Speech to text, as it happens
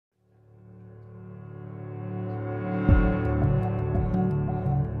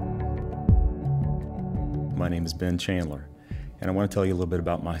My name is Ben Chandler, and I want to tell you a little bit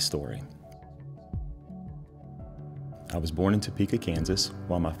about my story. I was born in Topeka, Kansas,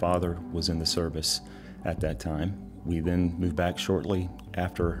 while my father was in the service at that time. We then moved back shortly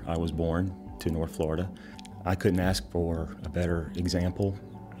after I was born to North Florida. I couldn't ask for a better example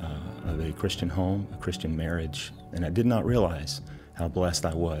of a Christian home, a Christian marriage, and I did not realize how blessed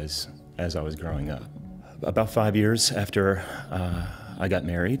I was as I was growing up. About 5 years after I got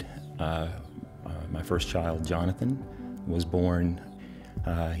married, my first child, Jonathan, was born.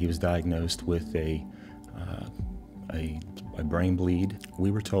 He was diagnosed with a brain bleed. We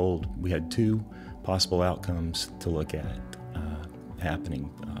were told we had two possible outcomes to look at happening.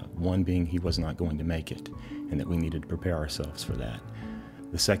 One being he was not going to make it, and that we needed to prepare ourselves for that.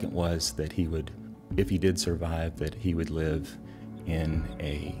 The second was that he would, if he did survive, that he would live in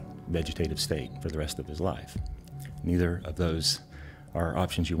a vegetative state for the rest of his life. Neither of those are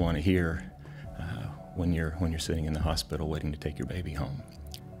options you want to hear when you're sitting in the hospital waiting to take your baby home.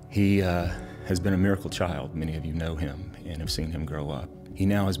 He has been a miracle child. Many of you know him and have seen him grow up. He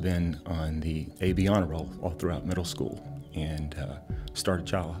now has been on the AB honor roll all throughout middle school and started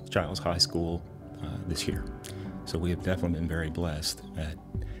Child's High School this year. So we have definitely been very blessed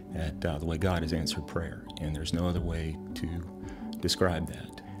at the way God has answered prayer, and there's no other way to describe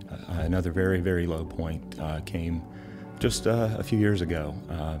that. Another very, very low point came just a few years ago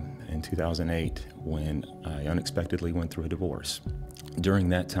in 2008 when I unexpectedly went through a divorce. During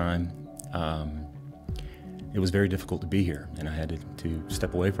that time, it was very difficult to be here, and I had to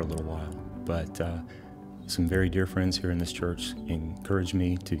step away for a little while. But some very dear friends here in this church encouraged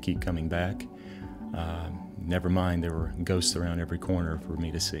me to keep coming back. Never mind, there were ghosts around every corner for me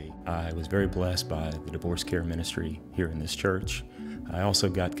to see. I was very blessed by the divorce care ministry here in this church. I also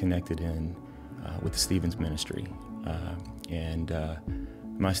got connected in with the Stevens ministry, and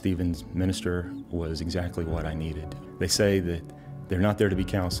my Stevens minister was exactly what I needed. They say that they're not there to be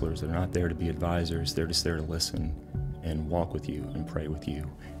counselors, they're not there to be advisors, they're just there to listen and walk with you and pray with you.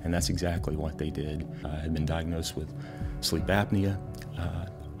 And that's exactly what they did. I had been diagnosed with sleep apnea,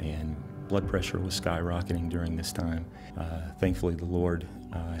 and blood pressure was skyrocketing during this time. Thankfully, the Lord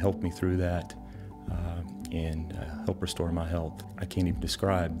helped me through that and helped restore my health. I can't even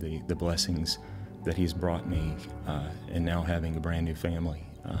describe the blessings that He's brought me, and now having a brand new family.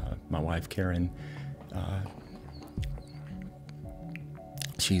 My wife, Karen,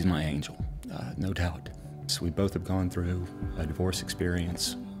 she's my angel, no doubt. So we both have gone through a divorce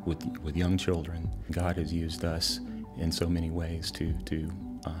experience with young children. God has used us in so many ways to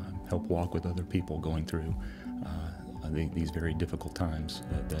help walk with other people going through these very difficult times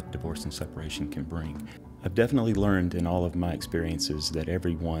that divorce and separation can bring. I've definitely learned in all of my experiences that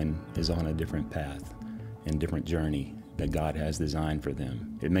everyone is on a different path and different journey that God has designed for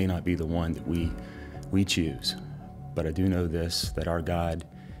them. It may not be the one that we choose, but I do know this, that our God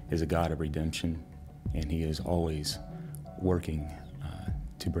is a God of redemption, and He is always working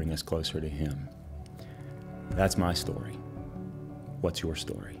to bring us closer to Him. That's my story. What's your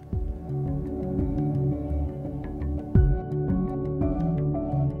story?